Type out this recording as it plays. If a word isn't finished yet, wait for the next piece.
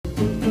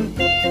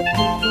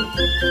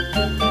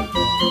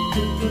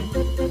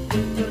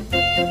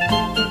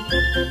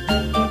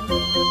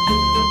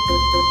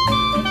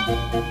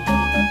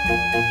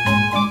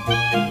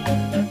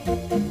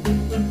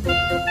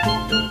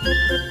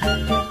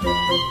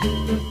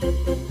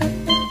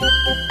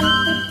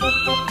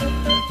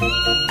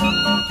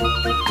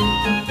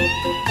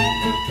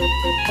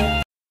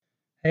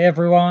Hey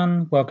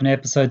everyone, welcome to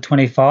episode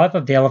 25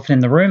 of The Elephant in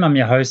the Room. I'm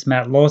your host,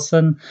 Matt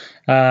Lawson.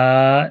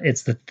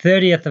 It's the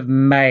 30th of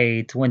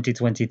May,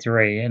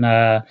 2023, and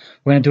we're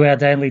going to do our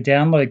daily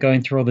download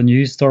going through all the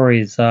news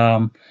stories.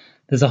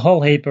 There's a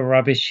whole heap of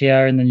rubbish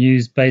here in the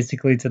news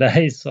basically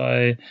today,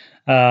 so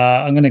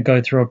I'm going to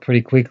go through it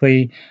pretty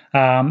quickly.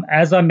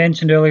 As I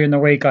mentioned earlier in the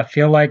week, I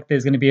feel like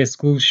there's going to be a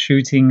school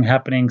shooting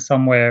happening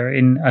somewhere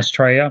in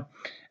Australia,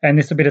 and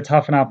this will be to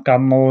toughen up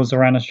gun laws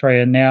around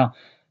Australia now.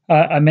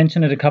 I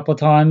mentioned it a couple of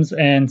times,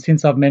 and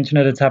since I've mentioned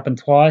it, it's happened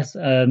twice.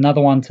 Another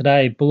one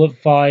today, bullet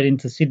fired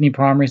into Sydney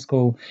Primary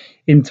School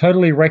in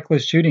totally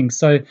reckless shooting.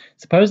 So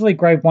supposedly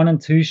grade 1 and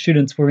 2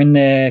 students were in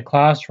their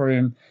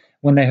classroom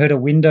when they heard a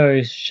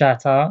window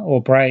shatter or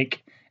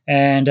break,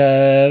 and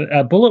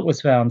a bullet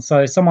was found.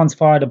 So someone's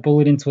fired a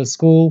bullet into a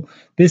school.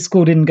 This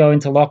school didn't go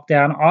into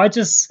lockdown. I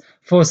just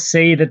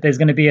foresee that there's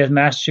going to be a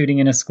mass shooting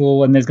in a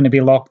school and there's going to be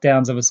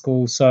lockdowns of a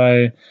school.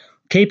 So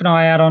keep an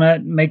eye out on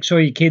it. Make sure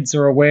your kids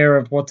are aware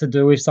of what to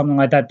do if something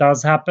like that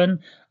does happen.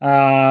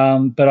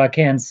 But I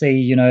can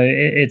see,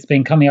 it's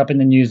been coming up in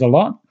the news a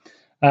lot.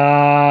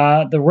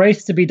 The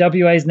race to be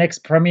WA's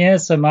next premier.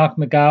 So Mark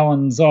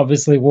McGowan's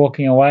obviously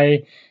walking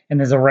away, and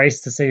there's a race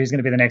to see who's going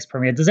to be the next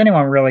premier. Does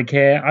anyone really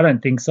care? I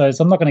don't think so.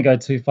 So I'm not going to go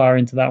too far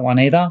into that one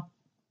either.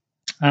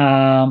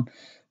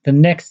 The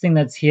next thing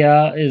that's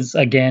here is,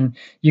 again,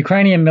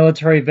 Ukrainian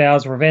military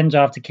vows revenge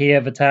after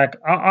Kiev attack.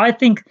 I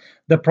think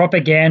the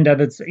propaganda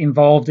that's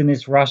involved in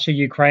this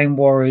Russia-Ukraine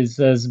war is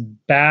as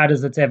bad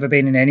as it's ever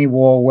been in any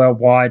war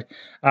worldwide.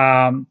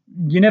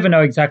 You never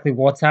know exactly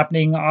what's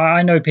happening.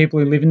 I know people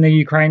who live in the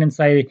Ukraine and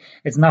say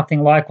it's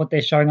nothing like what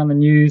they're showing on the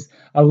news.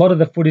 A lot of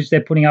the footage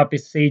they're putting up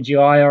is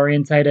CGI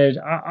orientated.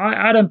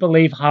 I don't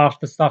believe half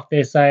the stuff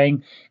they're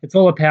saying. It's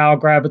all a power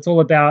grab. It's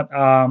all about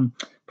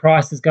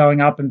prices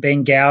going up and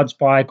being gouged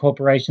by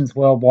corporations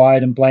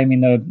worldwide and blaming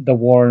the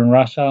war in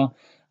Russia.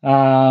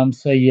 I'm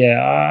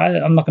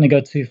not going to go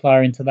too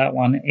far into that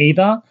one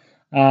either.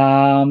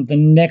 The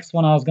next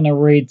one I was going to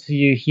read to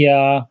you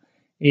here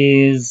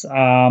is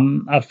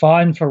a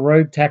fine for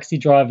rogue taxi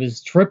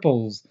drivers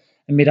triples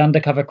amid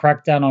undercover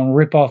crackdown on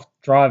rip-off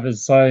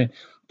drivers. So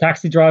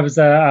taxi drivers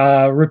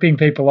are ripping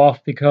people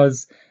off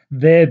because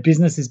their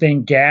business is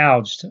being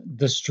gouged,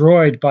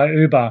 destroyed by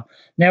Uber.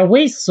 Now,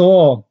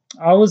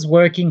 I was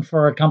working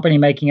for a company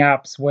making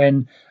apps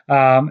when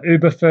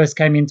Uber first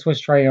came into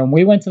Australia, and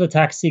we went to the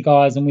taxi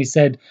guys and we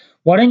said,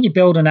 why don't you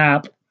build an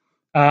app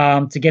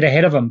to get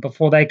ahead of them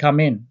before they come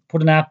in?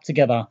 Put an app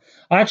together.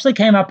 I actually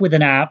came up with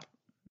an app.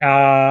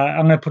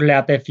 I'm going to put it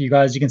out there for you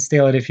guys. You can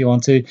steal it if you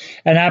want to.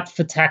 An app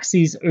for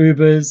taxis,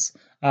 Ubers,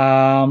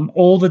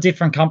 all the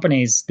different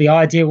companies. The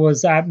idea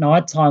was at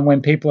night time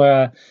when people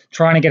are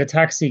trying to get a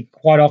taxi,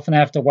 quite often they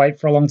have to wait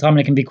for a long time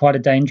and it can be quite a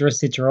dangerous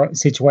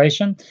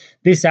situation.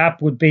 This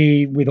app would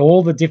be with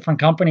all the different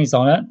companies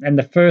on it, and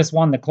the first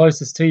one, the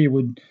closest to you,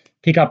 would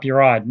pick up your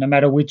ride, no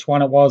matter which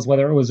one it was,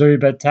 whether it was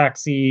Uber,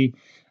 taxi,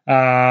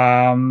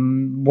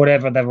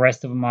 whatever the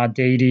rest of them are,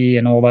 Didi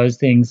and all those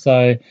things.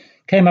 So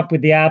came up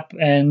with the app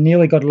and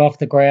nearly got it off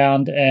the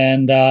ground,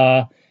 and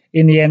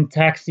in the end,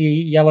 taxi,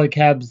 yellow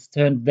cabs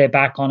turned their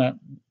back on it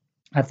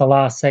at the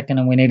last second,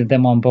 and we needed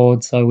them on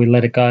board, so we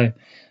let it go.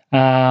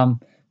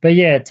 But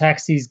yeah,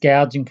 taxis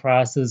gouging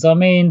prices. I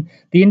mean,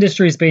 the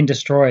industry's been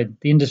destroyed.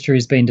 The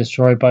industry's been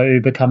destroyed by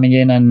Uber coming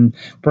in and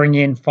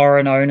bringing in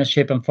foreign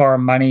ownership and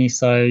foreign money.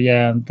 So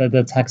yeah,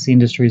 the taxi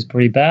industry is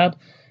pretty bad.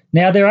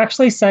 Now, they're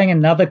actually saying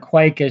another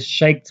quake has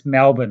shaked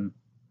Melbourne.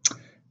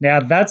 Now,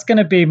 that's going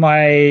to be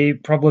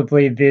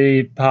probably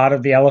the part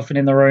of the elephant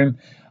in the room.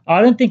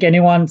 I don't think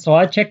anyone, so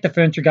I checked the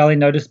Furniture Gully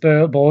notice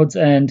boards,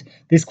 and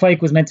this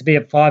quake was meant to be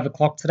at 5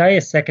 o'clock today,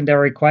 a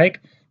secondary quake.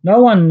 No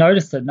one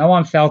noticed it. No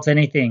one felt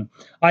anything.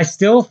 I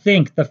still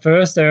think the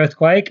first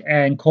earthquake,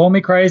 and call me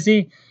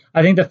crazy,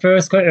 I think the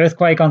first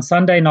earthquake on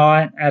Sunday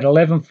night at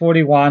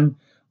 11:41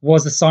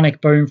 was a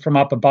sonic boom from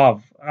up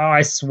above.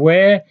 I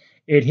swear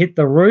it hit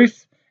the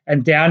roof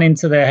and down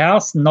into their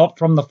house, not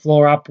from the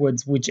floor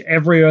upwards, which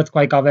every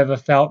earthquake I've ever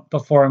felt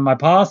before in my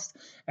past,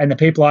 and the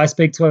people I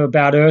speak to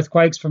about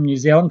earthquakes from New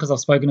Zealand, because I've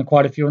spoken to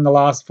quite a few in the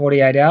last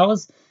 48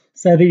 hours,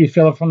 say that you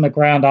feel it from the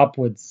ground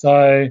upwards.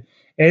 So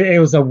it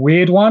was a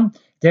weird one.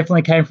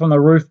 Definitely came from the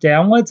roof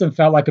downwards and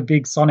felt like a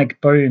big sonic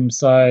boom.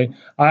 So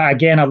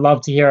I'd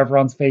love to hear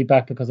everyone's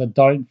feedback, because I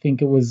don't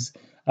think it was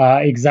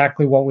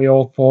exactly what we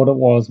all thought it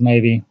was,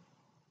 maybe.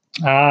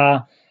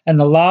 And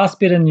the last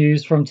bit of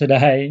news from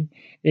today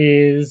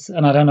is,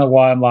 and I don't know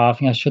why I'm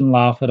laughing, I shouldn't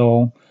laugh at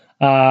all.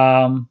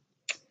 Dan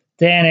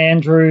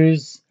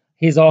Andrews,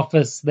 his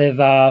office, they've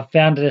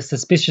found a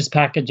suspicious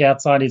package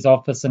outside his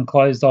office and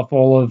closed off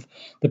all of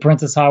the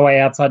Princess Highway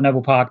outside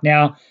Noble Park.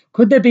 Now,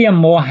 could there be a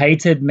more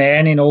hated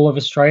man in all of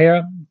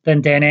Australia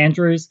than Dan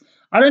Andrews?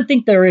 I don't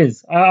think there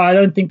is. I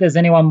don't think there's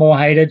anyone more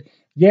hated.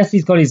 Yes,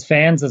 he's got his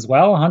fans as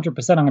well,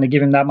 100%. I'm going to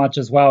give him that much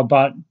as well,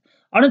 but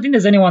I don't think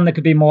there's anyone that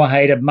could be more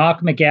hated.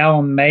 Mark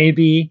McGowan,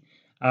 maybe.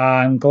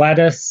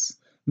 Gladys,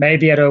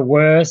 maybe at her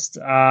worst.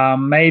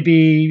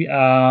 Maybe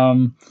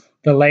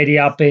the lady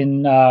up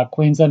in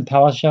Queensland,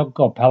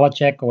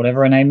 Palachuk or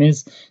whatever her name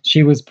is,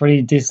 she was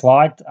pretty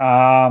disliked.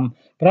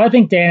 But I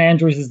think Dan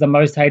Andrews is the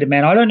most hated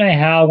man. I don't know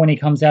how when he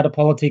comes out of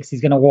politics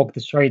he's going to walk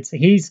the streets.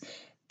 He's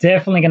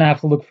definitely going to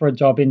have to look for a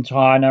job in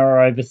China or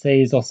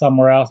overseas or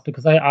somewhere else,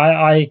 because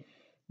I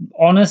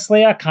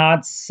honestly I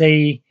can't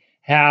see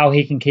how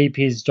he can keep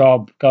his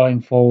job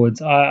going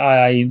forwards.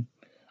 I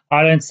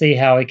don't see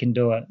how he can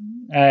do it.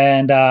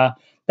 And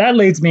that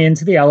leads me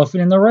into the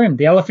elephant in the room.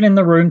 The elephant in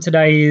the room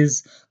today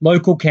is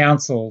local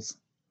councils.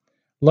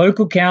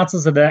 Local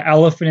councils are the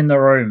elephant in the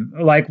room.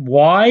 Like,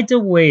 why do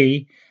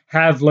we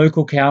have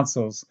local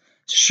councils?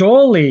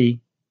 Surely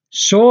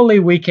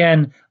we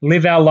can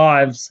live our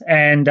lives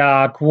and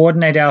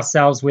coordinate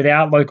ourselves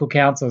without local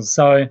councils.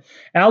 So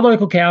our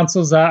local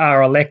councils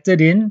are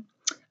elected in.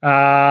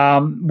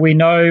 We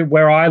know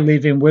where I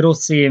live in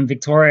Whittlesea in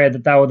Victoria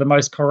that they were the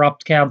most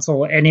corrupt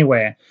council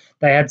anywhere.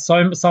 They had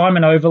Simon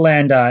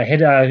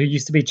Overlander, who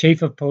used to be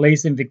chief of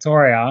police in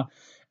Victoria,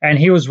 and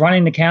he was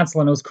running the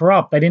council and it was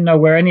corrupt. They didn't know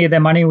where any of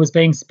their money was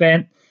being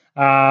spent.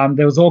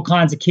 There was all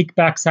kinds of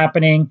kickbacks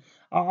happening.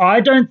 I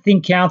don't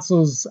think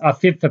councils are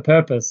fit for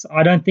purpose.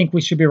 I don't think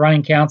we should be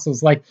running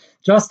councils. Like,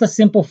 just the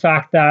simple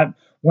fact that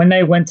when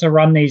they went to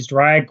run these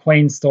drag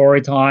queen story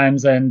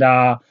times and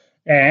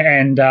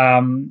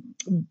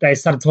they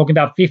started talking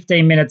about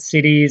 15-minute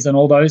cities and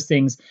all those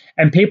things,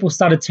 and people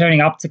started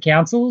turning up to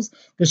councils.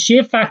 The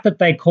sheer fact that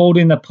they called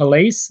in the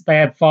police, they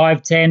had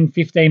 5, 10,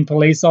 15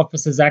 police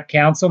officers at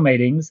council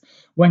meetings,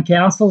 when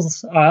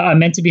councils are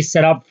meant to be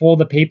set up for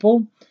the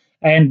people,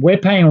 and we're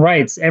paying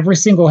rates. Every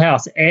single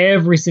house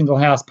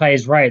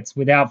pays rates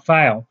without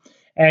fail.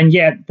 And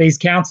yet these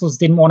councils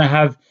didn't want to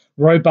have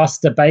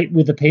robust debate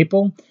with the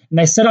people. And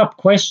they set up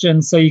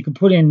questions so you could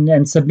put in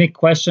and submit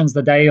questions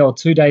the day or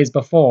 2 days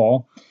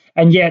before.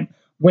 And yet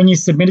when you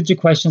submitted your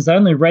questions, they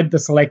only read the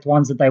select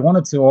ones that they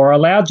wanted to, or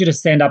allowed you to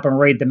stand up and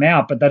read them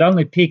out, but they'd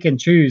only pick and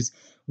choose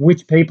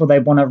which people they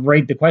want to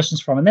read the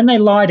questions from. And then they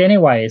lied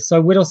anyway. So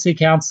Whittlesea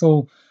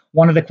Council,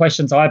 one of the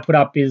questions I put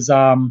up is,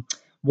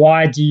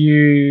 why are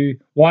you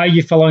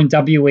following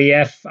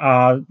WEF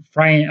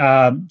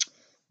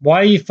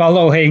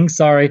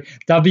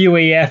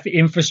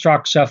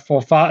infrastructure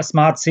for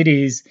smart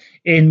cities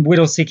in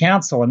Whittlesea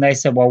Council? And they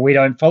said, well, we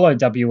don't follow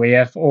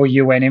WEF or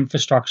UN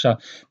infrastructure.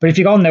 But if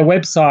you go on their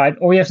website,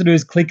 all you have to do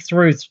is click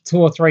through 2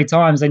 or 3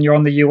 times and you're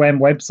on the UN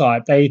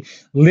website. They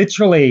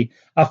literally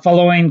are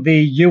following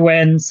the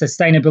UN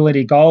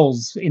sustainability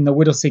goals in the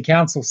Whittlesea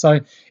Council. So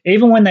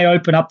even when they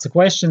open up to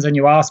questions and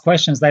you ask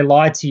questions, they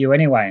lie to you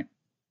anyway.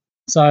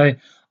 So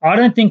I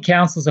don't think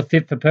councils are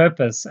fit for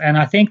purpose. And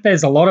I think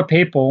there's a lot of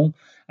people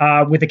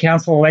with the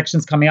council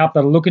elections coming up that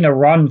are looking to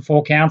run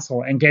for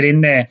council and get in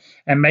there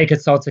and make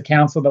it so it's a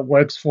council that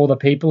works for the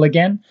people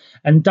again.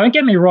 And don't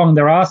get me wrong,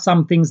 there are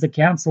some things that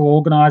council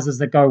organises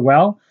that go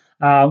well.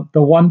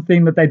 The one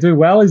thing that they do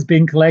well is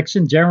bin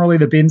collection. Generally,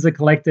 the bins are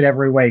collected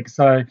every week.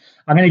 So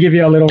I'm going to give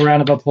you a little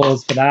round of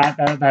applause for that.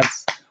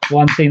 That's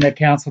one thing that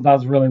council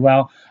does really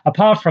well.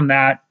 Apart from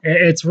that,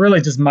 it's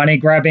really just money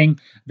grabbing.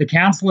 The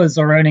councillors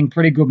are earning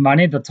pretty good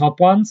money, the top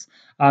ones.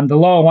 The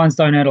lower ones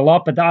don't earn a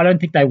lot, but I don't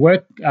think they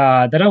work.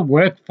 They don't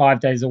work 5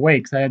 days a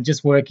week. They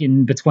just work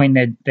in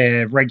between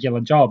their regular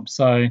jobs.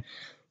 So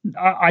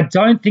I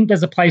don't think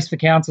there's a place for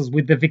councils.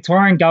 With the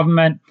Victorian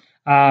government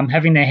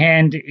having their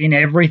hand in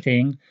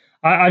everything,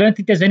 I don't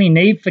think there's any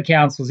need for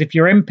councils. If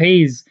your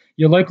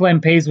local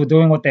MPs were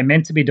doing what they're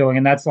meant to be doing,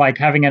 and that's like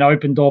having an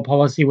open door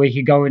policy where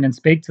you go in and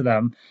speak to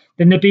them,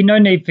 then there'd be no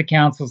need for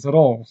councils at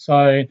all.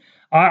 So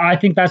I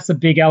think that's the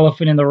big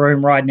elephant in the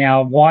room right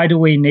now. Why do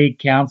we need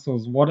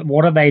councils?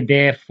 What are they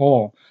there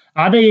for?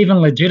 Are they even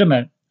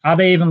legitimate? Are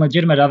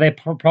there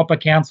proper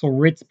council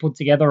writs put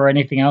together or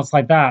anything else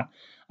like that?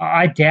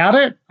 I doubt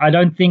it. I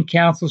don't think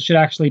councils should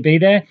actually be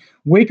there.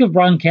 We could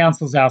run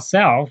councils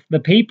ourselves. The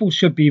people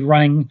should be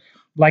running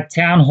like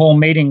town hall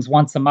meetings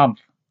once a month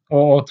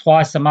or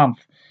twice a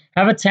month.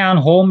 Have a town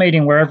hall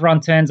meeting where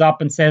everyone turns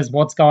up and says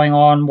what's going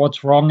on,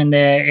 what's wrong in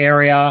their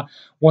area,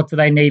 what do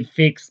they need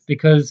fixed,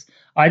 because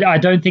I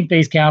don't think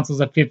these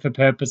councils are fit for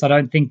purpose. I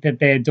don't think that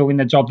they're doing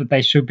the job that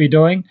they should be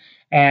doing.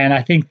 And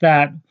I think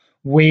that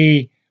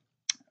we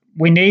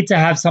need to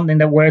have something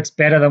that works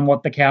better than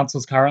what the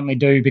councils currently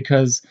do,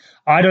 because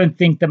I don't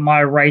think that my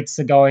rates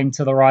are going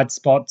to the right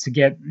spot to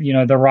get,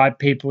 the right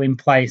people in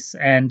place.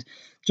 And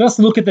just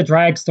look at the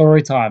drag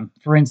story time,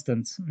 for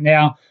instance.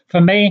 Now, for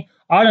me,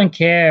 I don't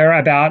care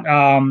about,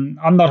 I'm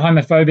not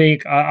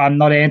homophobic, I'm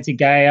not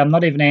anti-gay, I'm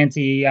not even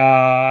anti-trans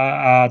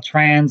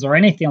or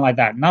anything like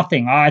that,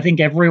 nothing. I think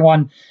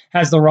everyone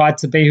has the right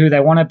to be who they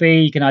want to be.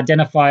 You can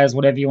identify as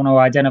whatever you want to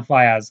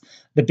identify as.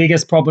 The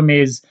biggest problem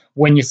is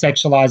when you're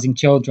sexualizing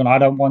children. I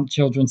don't want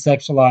children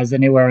sexualized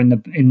anywhere in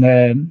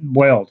the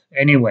world,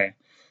 anywhere.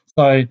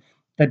 So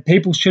that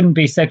people shouldn't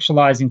be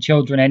sexualizing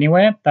children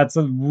anywhere. That's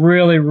a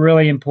really,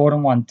 really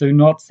important one. Do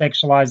not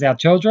sexualize our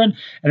children,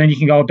 and then you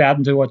can go about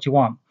and do what you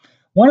want.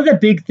 One of the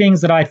big things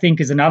that I think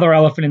is another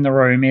elephant in the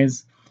room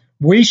is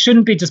we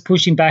shouldn't be just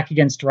pushing back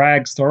against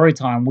drag story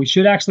time. We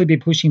should actually be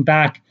pushing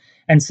back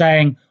and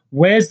saying,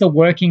 where's the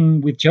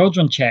working with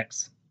children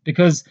checks?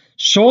 Because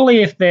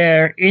surely if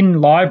they're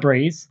in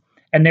libraries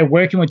and they're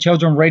working with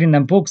children, reading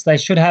them books, they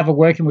should have a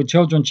working with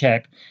children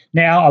check.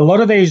 Now, a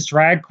lot of these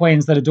drag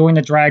queens that are doing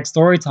the drag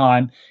story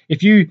time,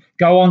 if you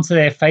go onto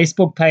their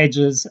Facebook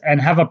pages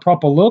and have a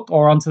proper look,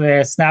 or onto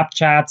their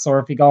Snapchats, or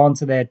if you go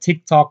onto their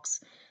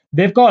TikToks,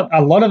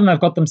 a lot of them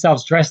have got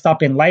themselves dressed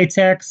up in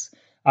latex.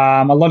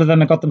 A lot of them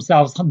have got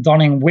themselves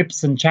donning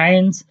whips and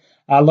chains.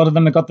 A lot of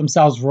them have got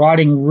themselves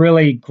writing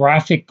really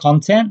graphic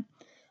content.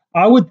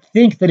 I would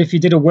think that if you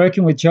did a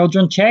working with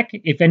children check,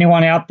 if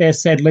anyone out there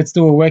said, let's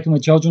do a working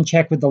with children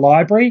check with the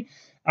library,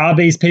 are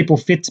these people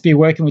fit to be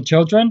working with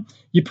children?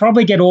 You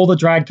probably get all the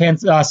drag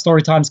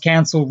story times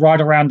cancelled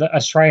right around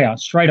Australia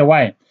straight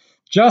away.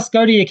 Just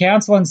go to your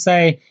council and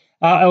say,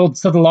 or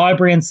to the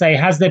library and say,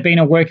 has there been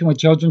a working with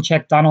children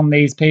check done on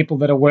these people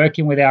that are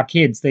working with our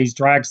kids, these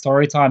drag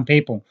story time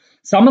people?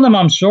 Some of them,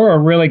 I'm sure, are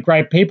really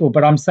great people,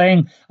 but I'm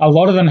saying a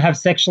lot of them have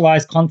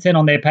sexualized content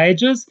on their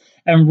pages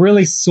and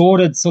really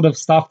sordid sort of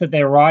stuff that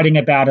they're writing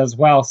about as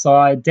well. So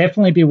I'd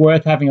definitely be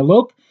worth having a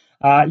look.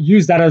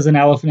 Use that as an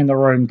elephant in the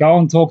room. Go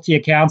and talk to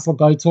your council,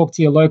 go talk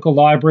to your local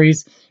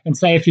libraries and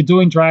say, if you're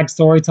doing drag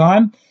story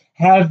time,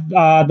 have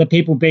the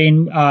people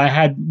been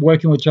had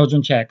working with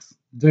children checks?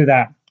 Do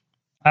that.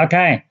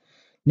 Okay,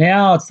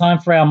 now it's time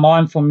for our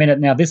mindful minute.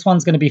 Now, this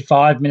one's going to be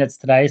 5 minutes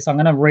today, so I'm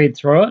going to read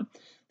through it.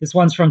 This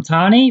one's from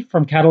Tani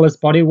from Catalyst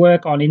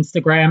Bodywork on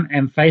Instagram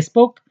and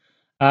Facebook.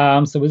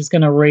 So we're just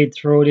going to read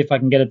through it if I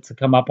can get it to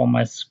come up on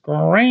my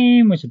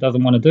screen, which it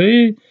doesn't want to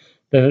do.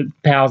 The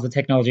powers of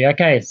technology.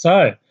 Okay,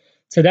 so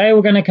today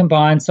we're going to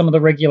combine some of the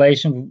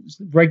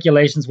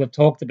regulations we've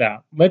talked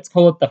about. Let's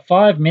call it the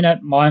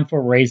 5-minute mindful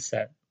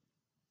reset.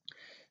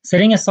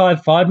 Setting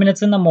aside 5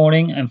 minutes in the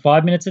morning and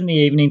 5 minutes in the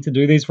evening to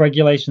do these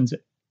regulations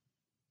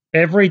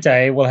every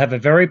day will have a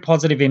very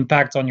positive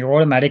impact on your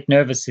automatic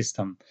nervous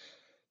system.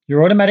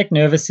 Your automatic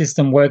nervous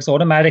system works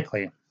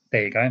automatically.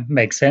 There you go,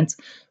 makes sense.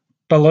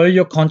 Below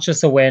your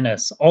conscious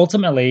awareness.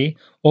 Ultimately,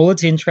 all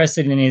it's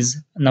interested in is,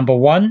 number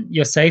one,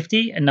 your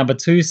safety, and number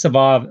two,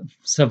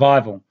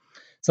 survival.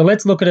 So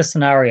let's look at a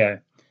scenario.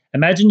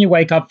 Imagine you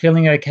wake up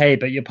feeling okay,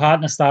 but your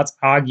partner starts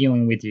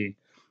arguing with you.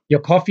 Your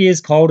coffee is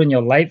cold and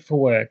you're late for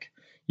work.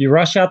 You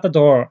rush out the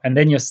door and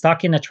then you're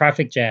stuck in a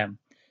traffic jam.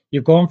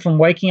 You've gone from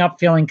waking up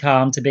feeling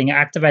calm to being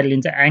activated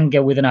into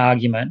anger with an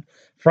argument,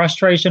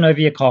 frustration over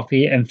your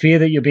coffee, and fear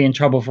that you'll be in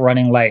trouble for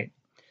running late.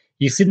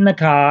 You sit in the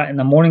car and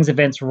the morning's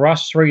events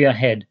rush through your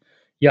head.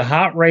 Your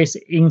heart rate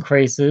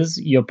increases,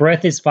 your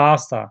breath is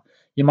faster.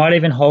 You might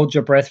even hold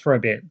your breath for a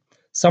bit.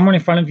 Someone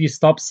in front of you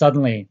stops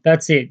suddenly.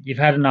 That's it, you've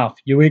had enough.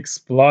 You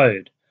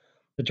explode.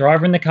 The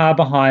driver in the car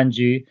behind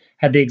you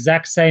had the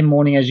exact same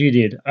morning as you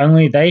did,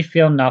 only they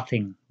feel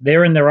nothing.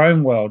 They're in their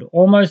own world,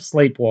 almost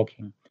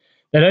sleepwalking.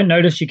 They don't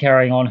notice you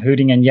carrying on,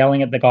 hooting and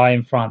yelling at the guy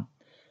in front.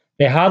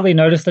 They hardly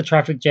notice the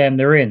traffic jam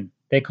they're in.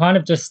 They're kind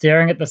of just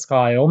staring at the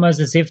sky, almost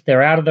as if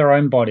they're out of their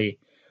own body.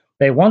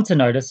 They want to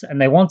notice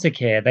and they want to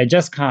care, they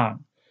just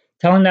can't.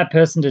 Telling that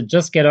person to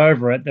just get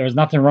over it, there is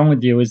nothing wrong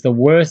with you, is the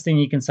worst thing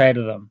you can say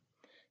to them.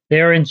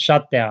 They're in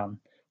shutdown.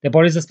 Their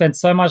bodies have spent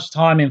so much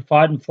time in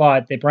fight and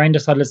flight, their brain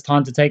decided it's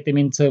time to take them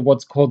into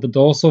what's called the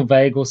dorsal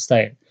vagal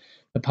state,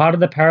 the part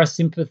of the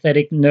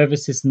parasympathetic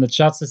nervous system that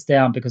shuts us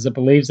down because it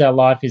believes our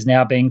life is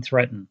now being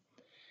threatened.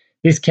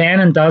 This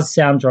can and does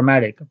sound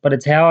dramatic, but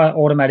it's how our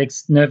automatic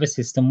nervous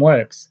system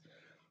works.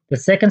 The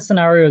second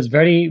scenario is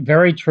very,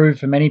 very true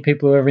for many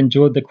people who have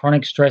endured the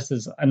chronic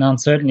stresses and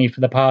uncertainty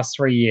for the past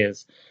 3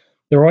 years.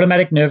 Their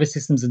automatic nervous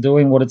systems are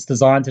doing what it's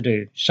designed to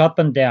do, shut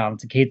them down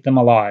to keep them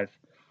alive.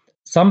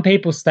 Some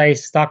people stay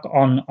stuck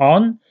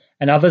on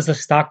and others are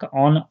stuck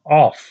on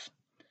off.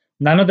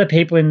 None of the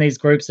people in these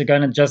groups are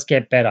going to just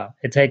get better.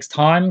 It takes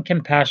time,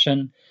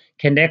 compassion,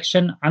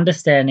 connection,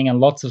 understanding, and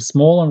lots of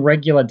small and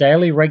regular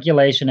daily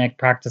regulation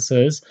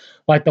practices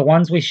like the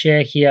ones we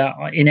share here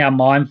in our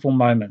mindful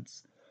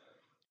moments.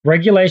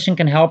 Regulation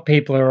can help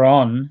people who are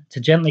on to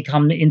gently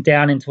come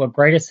down into a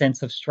greater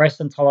sense of stress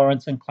and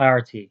tolerance and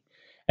clarity.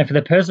 And for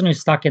the person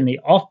who's stuck in the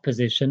off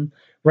position,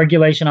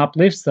 regulation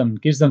uplifts them,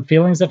 gives them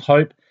feelings of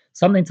hope,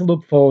 something to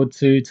look forward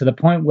to the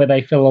point where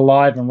they feel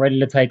alive and ready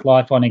to take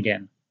life on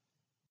again.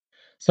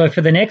 So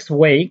for the next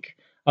week,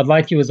 I'd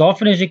like you as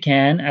often as you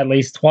can, at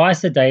least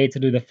twice a day, to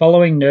do the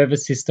following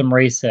nervous system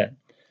reset.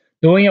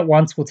 Doing it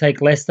once will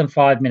take less than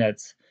 5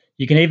 minutes.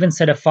 You can even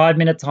set a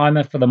 5-minute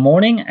timer for the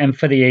morning and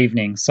for the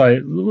evening.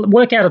 So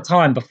work out a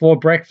time before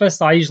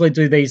breakfast. I usually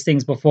do these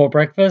things before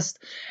breakfast,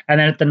 and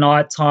then at the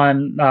night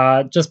time,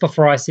 just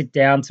before I sit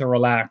down to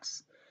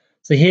relax.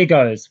 So here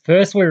goes.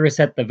 First, we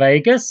reset the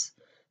vagus.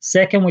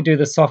 Second, we do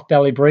the soft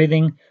belly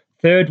breathing.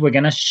 Third, we're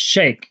going to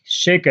shake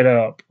it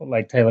up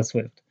like Taylor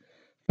Swift.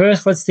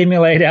 First, let's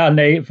stimulate our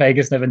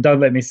vagus nerve, and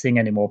don't let me sing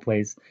anymore,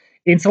 please.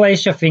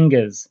 Interlace your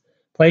fingers.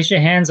 Place your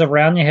hands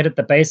around your head at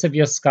the base of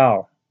your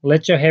skull.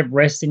 Let your head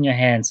rest in your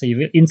hands. So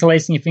you're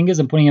interlacing your fingers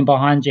and putting them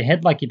behind your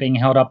head like you're being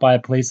held up by a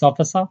police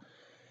officer.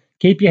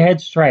 Keep your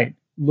head straight.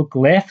 Look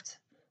left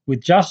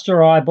with just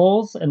your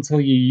eyeballs until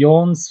you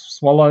yawn,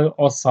 swallow,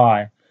 or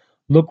sigh.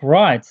 Look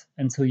right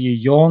until you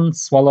yawn,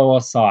 swallow,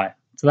 or sigh.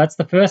 So that's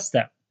the first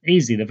step.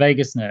 Easy, the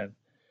vagus nerve.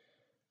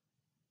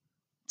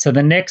 So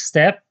the next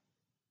step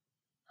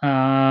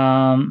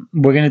we're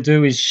going to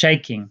do is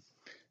shaking.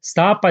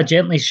 Start by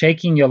gently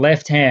shaking your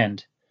left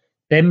hand.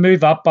 Then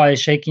move up by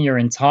shaking your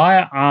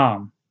entire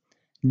arm.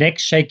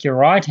 Next, shake your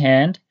right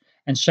hand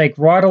and shake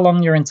right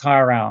along your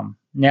entire arm.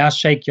 Now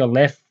shake your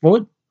left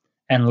foot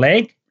and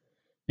leg.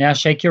 Now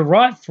shake your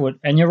right foot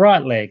and your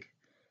right leg.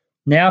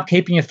 Now,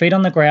 keeping your feet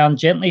on the ground,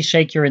 gently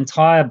shake your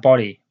entire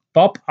body.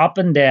 Bop up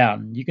and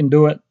down. You can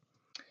do it.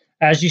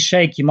 As you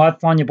shake, you might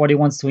find your body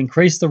wants to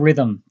increase the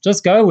rhythm.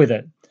 Just go with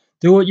it.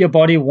 Do what your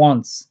body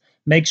wants.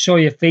 Make sure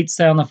your feet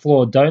stay on the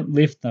floor. Don't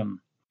lift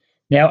them.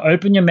 Now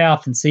open your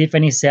mouth and see if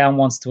any sound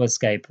wants to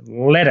escape.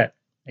 Let it.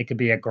 It could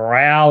be a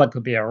growl, it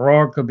could be a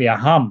roar, it could be a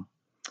hum.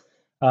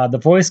 The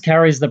voice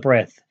carries the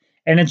breath.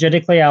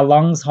 Energetically, our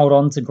lungs hold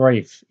on to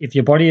grief. If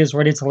your body is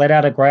ready to let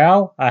out a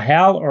growl, a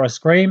howl, or a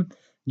scream,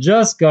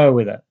 just go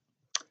with it.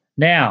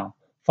 Now,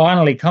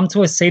 finally, come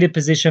to a seated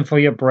position for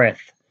your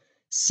breath.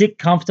 Sit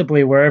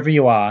comfortably wherever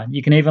you are.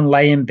 You can even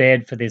lay in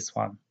bed for this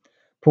one.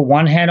 Put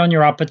one hand on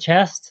your upper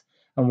chest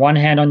and one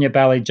hand on your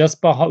belly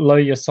just below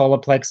your solar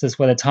plexus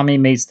where the tummy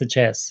meets the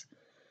chest.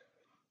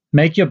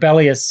 Make your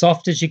belly as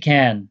soft as you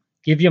can.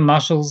 Give your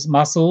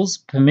muscles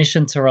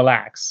permission to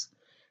relax.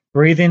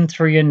 Breathe in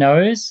through your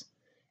nose.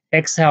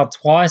 Exhale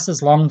twice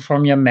as long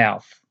from your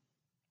mouth.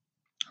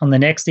 On the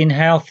next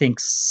inhale, think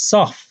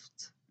soft.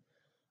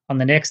 On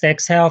the next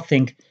exhale,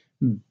 think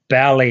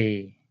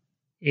belly.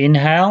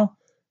 Inhale,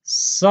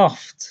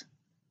 soft.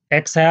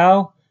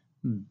 Exhale,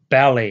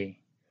 belly.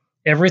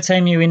 Every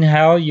time you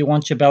inhale, you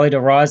want your belly to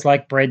rise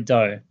like bread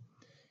dough.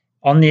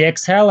 On the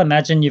exhale,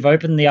 imagine you've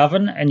opened the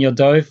oven and your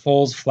dough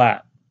falls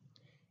flat.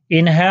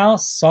 Inhale,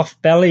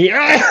 soft belly.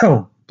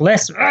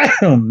 Bless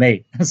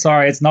me.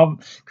 Sorry, it's not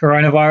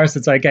coronavirus.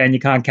 It's okay, and you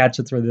can't catch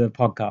it through the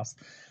podcast.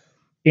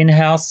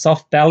 Inhale,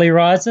 soft belly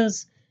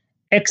rises.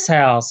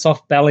 Exhale,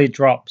 soft belly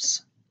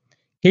drops.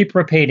 Keep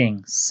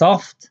repeating.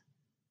 Soft,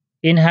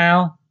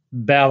 inhale,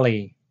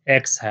 belly,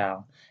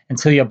 exhale,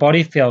 until your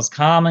body feels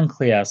calm and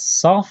clear.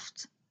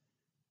 Soft,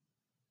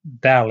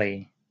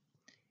 belly.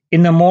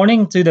 In the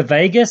morning, do the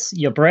vagus,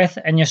 your breath,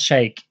 and your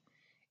shake.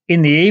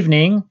 In the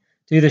evening,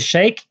 do the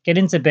shake, get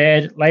into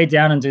bed, lay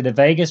down and do the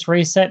vagus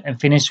reset, and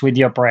finish with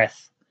your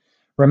breath.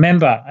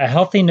 Remember, a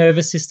healthy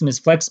nervous system is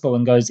flexible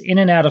and goes in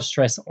and out of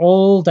stress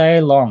all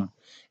day long.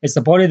 It's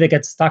the body that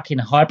gets stuck in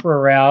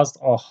hyper-aroused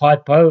or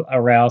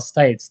hypo-aroused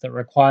states that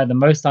require the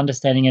most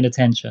understanding and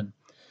attention.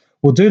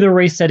 We'll do the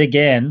reset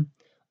again,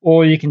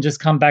 or you can just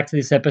come back to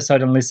this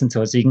episode and listen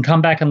to it. So you can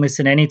come back and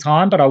listen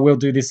anytime, but I will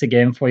do this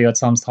again for you at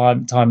some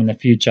time in the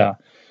future.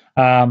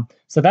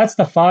 So that's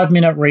the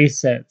 5-minute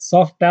reset.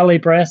 Soft belly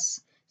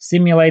breaths,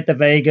 simulate the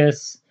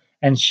vagus,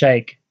 and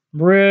shake.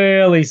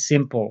 Really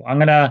simple. I'm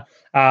going to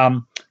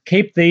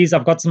keep these.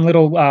 I've got some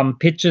little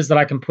pictures that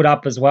I can put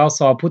up as well,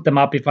 so I'll put them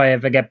up if I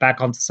ever get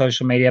back onto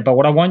social media. But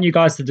what I want you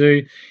guys to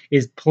do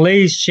is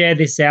please share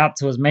this out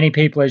to as many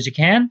people as you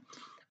can.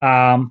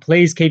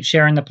 Please keep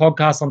sharing the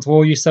podcast onto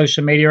all your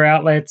social media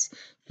outlets,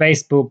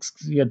 Facebook,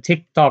 your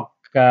TikTok,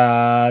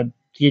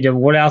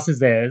 what else is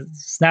there?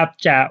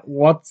 Snapchat,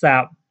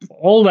 WhatsApp,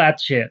 all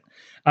that shit.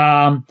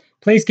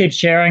 Please keep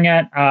sharing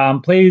it.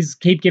 Please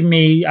keep giving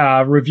me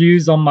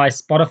reviews on my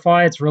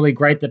Spotify. It's really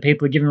great that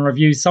people are giving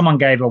reviews. Someone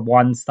gave a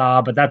 1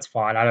 star, but that's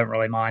fine. I don't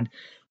really mind.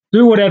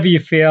 Do whatever you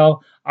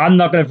feel. I'm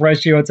not going to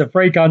press you. It's a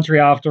free country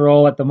after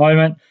all at the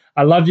moment.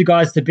 I love you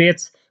guys to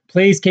bits.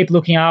 Please keep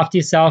looking after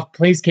yourself.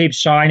 Please keep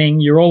shining.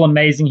 You're all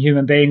amazing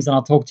human beings, and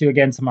I'll talk to you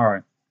again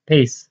tomorrow.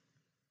 Peace.